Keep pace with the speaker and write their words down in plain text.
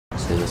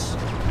do this.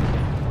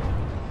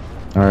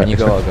 All right. When you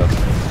go, I'll go.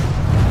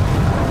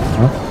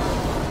 Huh?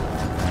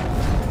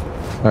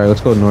 All right,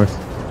 let's go north.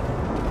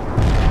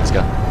 Let's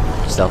go.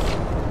 Stealth.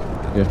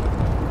 Yeah.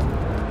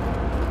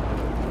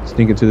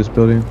 Sneak into this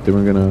building. Then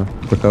we're gonna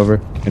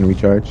recover and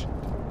recharge.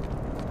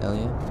 Hell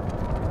yeah.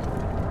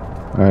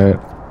 All right.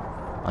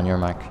 On your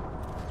mark.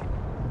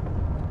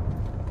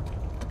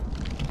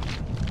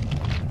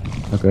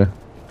 Okay.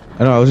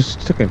 I know. I was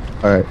just checking.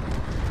 All right.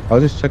 I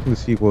was just checking to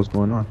see what was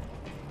going on.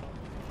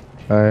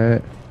 All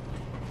right.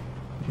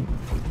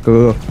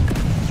 Go.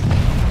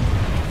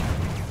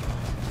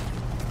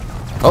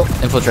 Oh,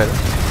 Infiltrator.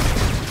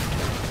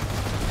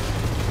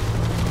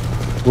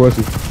 Where was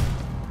he?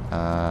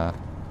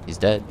 He's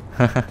dead.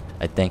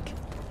 I think.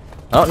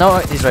 Oh, no,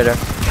 he's right there.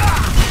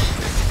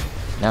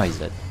 Now he's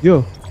dead.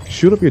 Yo,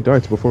 shoot up your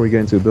darts before we get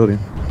into the building.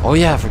 Oh,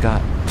 yeah, I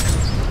forgot.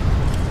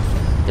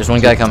 There's one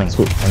guy coming.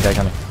 Sweet. One guy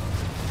coming.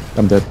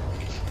 I'm dead.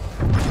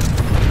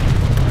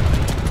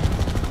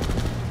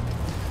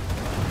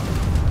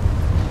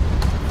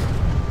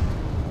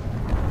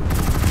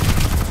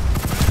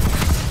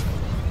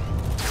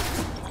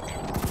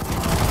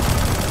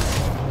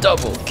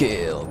 Double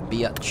kill,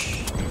 biatch.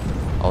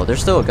 Oh,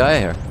 there's still a guy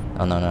here.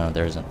 Oh, no, no,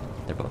 there isn't.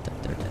 They're both dead.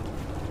 They're dead.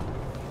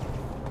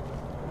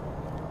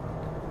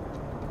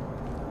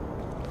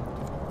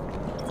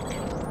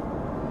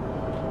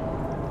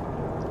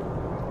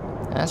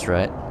 That's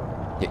right.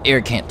 Your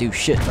ear can't do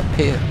shit up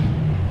here.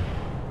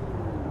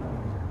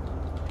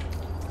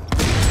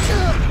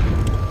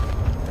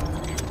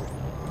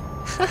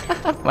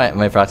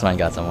 my Proximine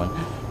got someone.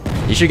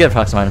 You should get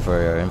Proximine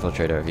for your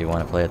Infiltrator if you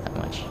want to play it that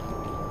much.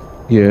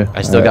 Yeah.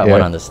 I still got yeah.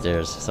 one on the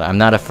stairs, so I'm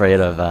not afraid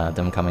of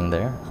them coming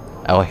there.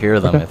 I'll hear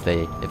them if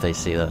they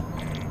see them.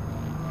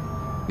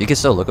 You can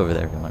still look over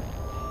there if you want.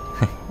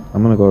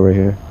 I'm gonna go right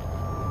here.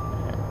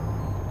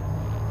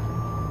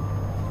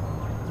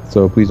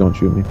 So please don't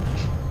shoot me.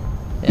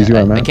 Yeah, See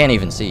where I'm at? I can't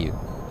even see you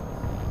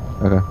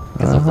Okay.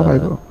 because How do I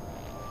go?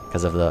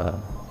 of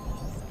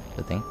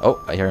the thing.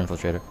 Oh, I hear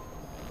Infiltrator.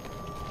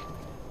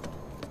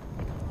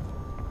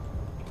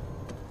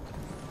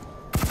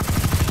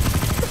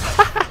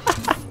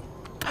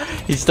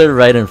 He stood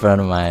right in front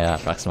of my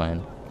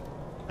Proximine.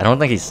 I don't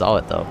think he saw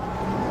it though.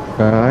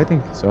 I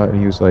think he saw it and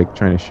he was like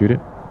trying to shoot it.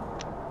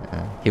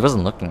 He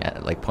wasn't looking at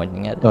it, like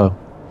pointing at it. Oh.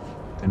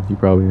 Then he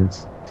probably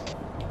is.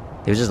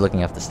 He was just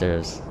looking up the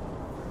stairs.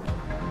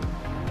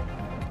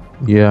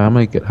 Yeah, I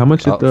might get. How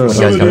much did the?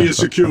 Facility is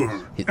secure.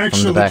 From the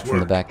Excellent back, work. from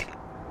the back.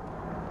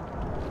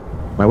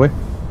 My way.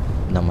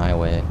 No, my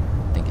way.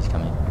 I think he's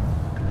coming.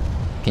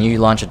 Can you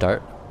launch a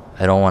dart?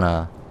 I don't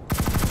wanna.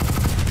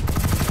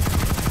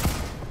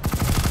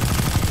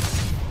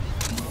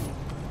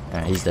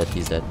 Alright, he's dead.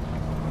 He's dead.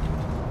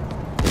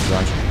 Did you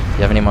launch it? Do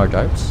you have any more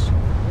darts?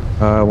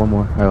 One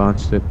more. I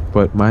launched it,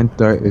 but mine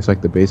dart is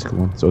like the basic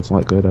one, so it's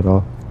not good at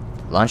all.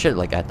 Launch it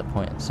like at the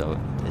point, so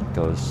it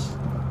goes.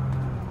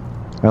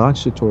 I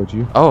launched it towards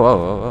you.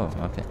 Oh,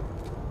 okay.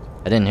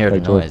 I didn't hear the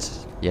Right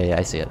towards- noise. Yeah,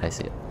 I see it. I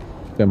see it.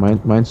 Yeah,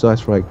 mine still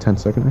lasts for like 10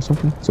 seconds or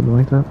something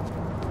like that.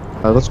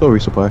 Let's go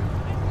resupply.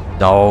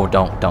 No,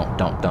 don't.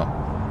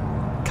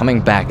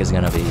 Coming back is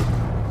gonna be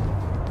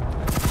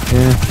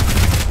Yeah,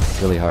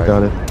 really hard.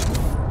 got it.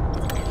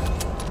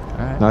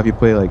 Alright. Now if you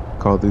play like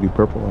Call of Duty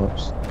Purple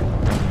Ops.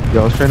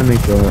 Yeah, I was trying to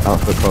make the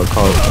outfit called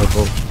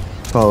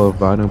Call of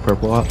Vanu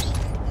Purple Ops.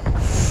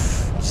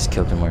 Just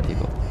killed 2 more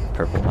people.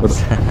 Purple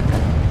ones.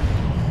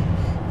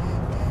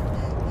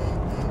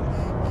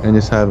 And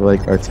just have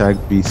like our tag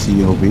be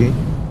COV.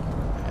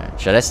 Alright,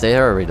 should I stay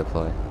here or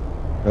redeploy?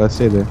 Let's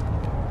stay there.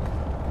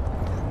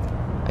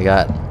 I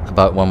got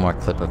about 1 more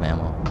clip of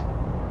ammo.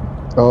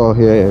 Oh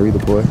yeah,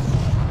 redeploy.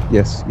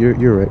 Yes,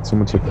 you're right.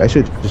 Someone took. I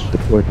should just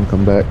deploy and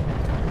come back.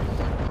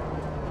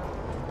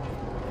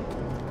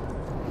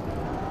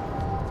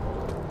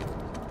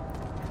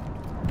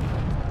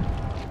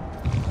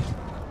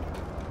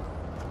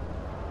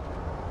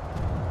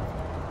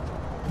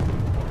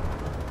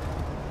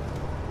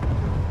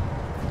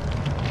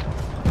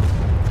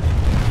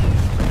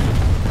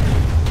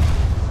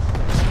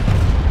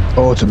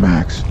 Oh, it's a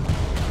max.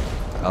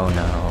 Oh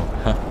no.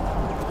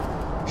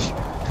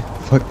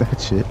 Fuck that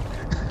shit.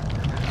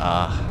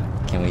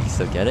 Can we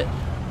still get it?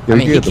 Yeah, I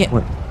mean, we he get the can't.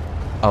 point.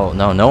 Oh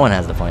no, no one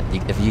has the point.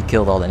 If you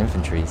killed all the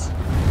infantries.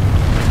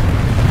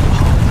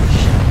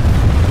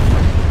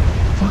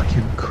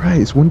 Fucking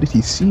Christ, when did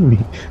he see me?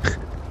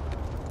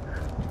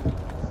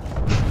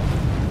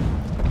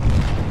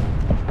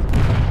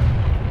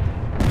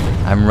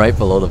 I'm right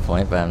below the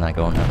point, but I'm not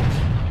going up.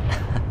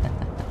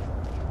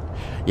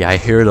 Yeah, I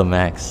hear the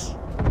max.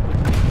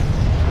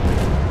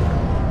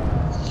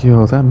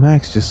 Yo, that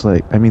max just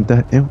like, I mean,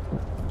 that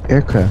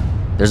aircraft.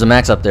 There's a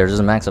max up there. There's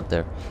a max up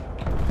there.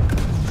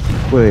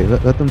 Wait,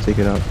 let them take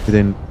it out. And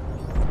then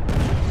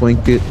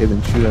flank it and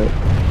then shoot at.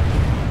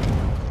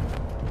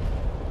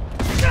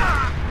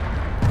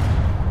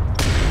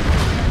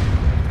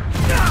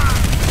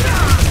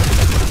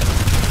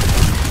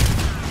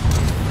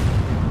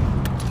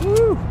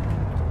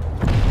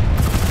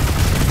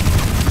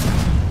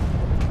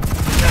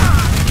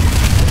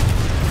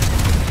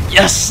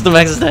 Yes, the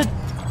max is dead.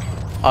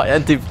 Oh,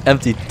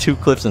 empty 2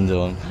 clips into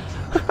him,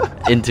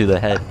 into the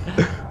head.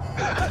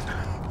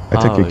 I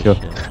took your kill.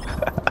 Shit.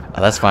 Oh,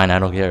 that's fine. I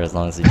don't care as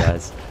long as he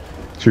dies.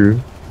 True.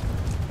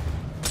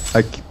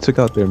 I took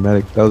out their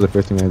medic. That was the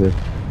first thing I did.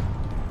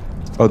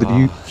 Oh, did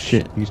you?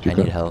 Shit, you used your I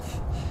gun. need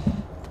health.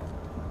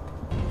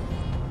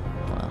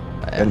 Well,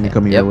 Enemy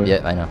coming your way.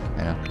 Yep, I know.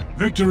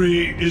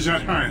 Victory is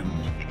at hand.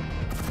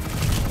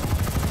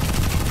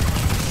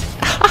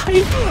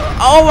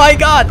 Oh my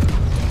god!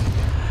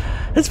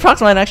 His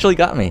Proximine actually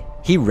got me.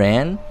 He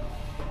ran,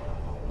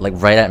 like,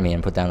 right at me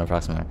and put down the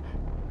Proximine.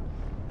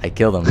 I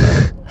killed him,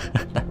 though.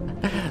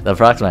 The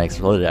Proximine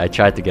exploded. I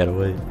tried to get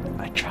away.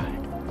 I tried.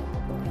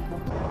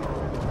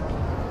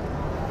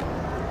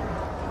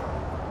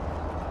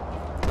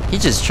 He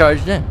just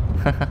charged in.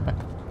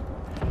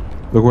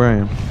 Look where I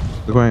am.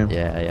 Look where I am.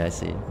 Yeah, I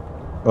see you.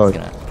 Oh, He's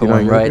gonna put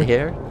one right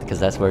here, because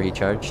that's where he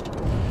charged.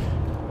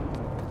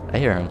 I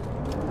hear him.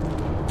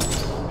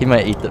 He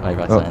might eat my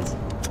Proximines.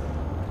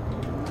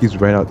 He's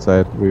right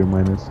outside where your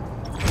mine is.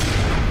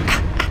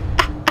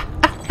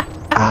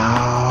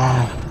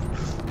 Ow!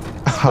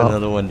 Put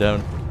another one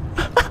down.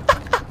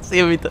 see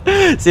if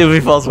he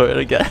falls for it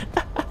again.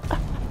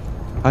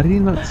 How did he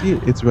not see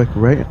it? It's like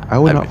right. I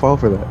would not fall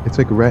for that. It's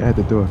like right at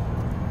the door.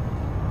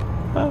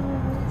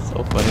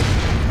 So funny.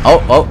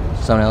 Oh,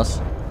 someone else.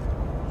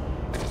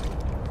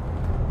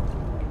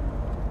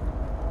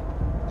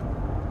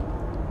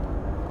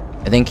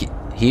 I think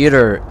he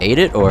either ate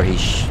it or he.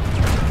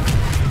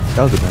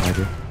 That was a bad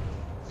idea.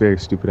 Very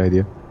stupid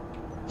idea.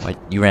 What?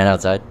 You ran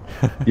outside?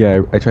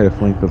 Yeah, I tried to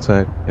flank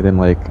outside, and then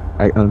like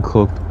I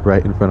uncloaked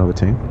right in front of a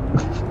tank.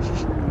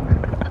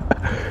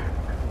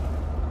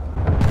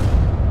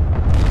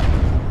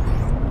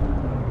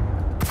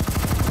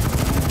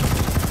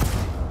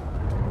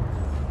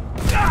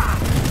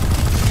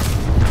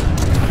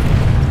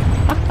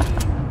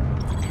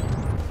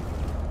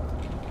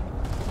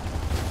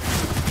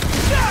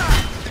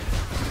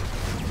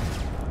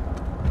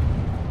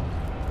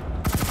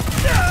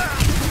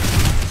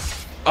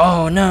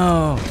 Oh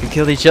no! We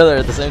killed each other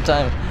at the same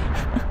time.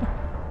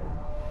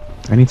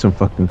 I need some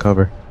fucking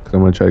cover, cause I'm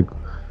gonna try to.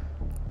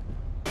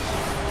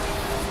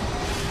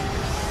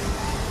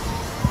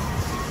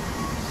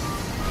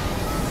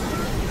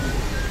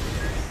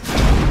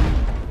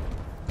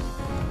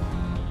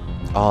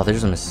 Oh,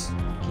 there's a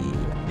mosquito.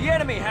 The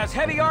enemy has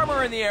heavy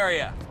armor in the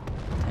area.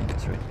 Tank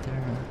is right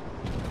there.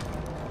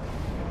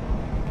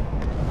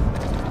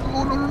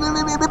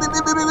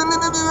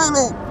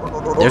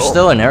 There's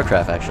still an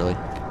aircraft actually.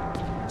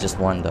 Just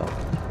one though.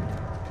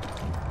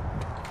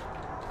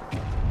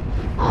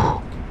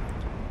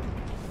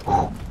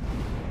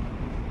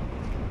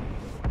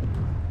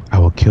 I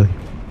will kill you.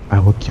 I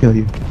will kill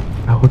you.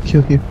 I will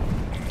kill you.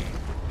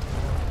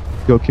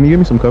 Yo, can you give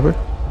me some cover?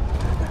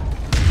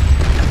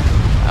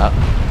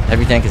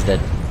 Every tank is dead.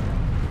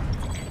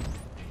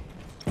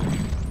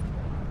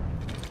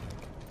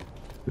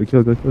 Go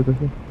kill.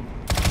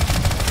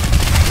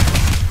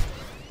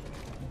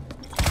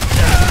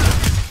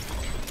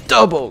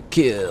 Double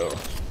kill.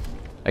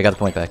 I got the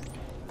point back.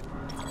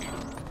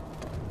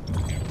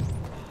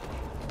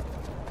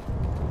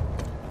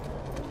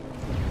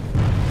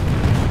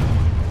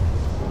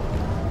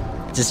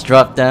 Just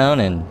dropped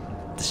down and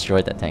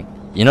destroyed that tank.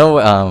 You know,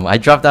 I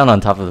dropped down on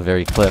top of the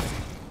very cliff.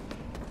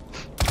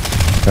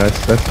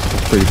 That's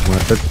pretty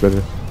smart. That's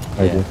better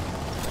idea.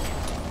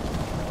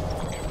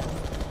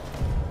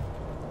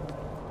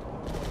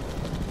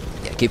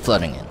 Yeah, keep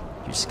flooding in.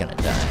 You're just gonna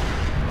die.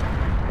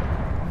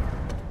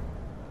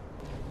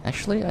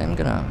 Actually, I'm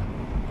gonna.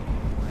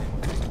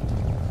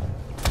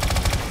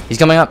 He's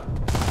coming up.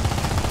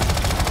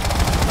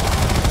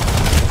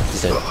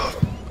 He's dead.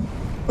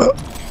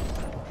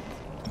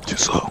 Too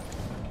slow.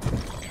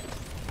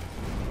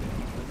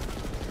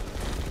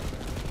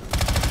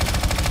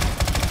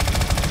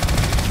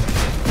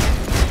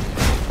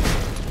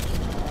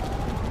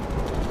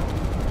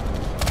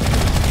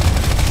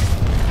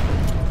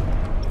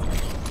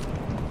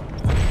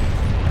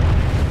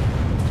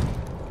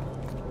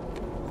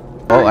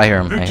 Oh, I hear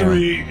him.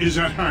 Victory is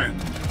at hand.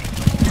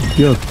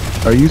 Yo,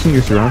 are you using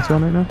your surround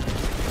sound right now?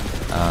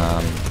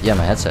 Yeah,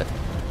 my headset.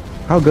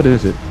 How good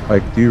is it?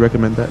 Like, do you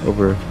recommend that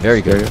over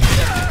Very good.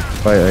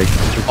 stereo? Like,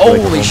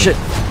 Holy shit!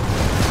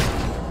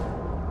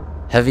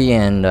 Heavy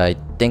and I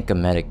think a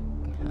medic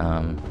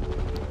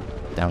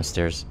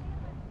downstairs.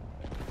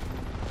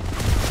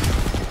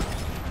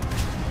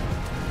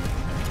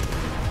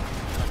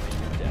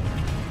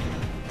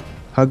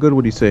 How good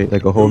would you say?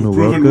 Like a whole new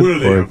world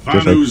good, or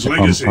just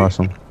like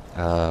awesome?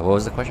 What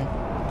was the question?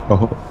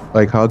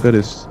 Like how good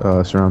is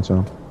surround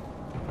sound?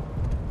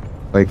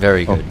 Like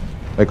Very good.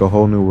 Like a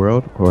whole new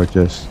world, or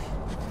just?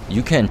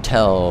 You can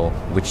tell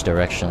which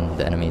direction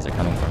the enemies are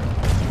coming from.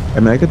 I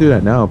mean, I could do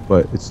that now,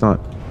 but it's not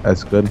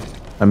as good.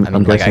 I'm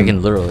like guessing. I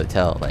can literally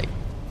tell, like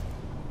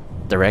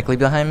directly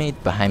behind me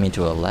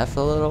to the left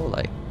a little,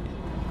 like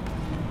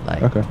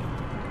okay.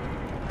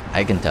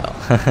 I can tell.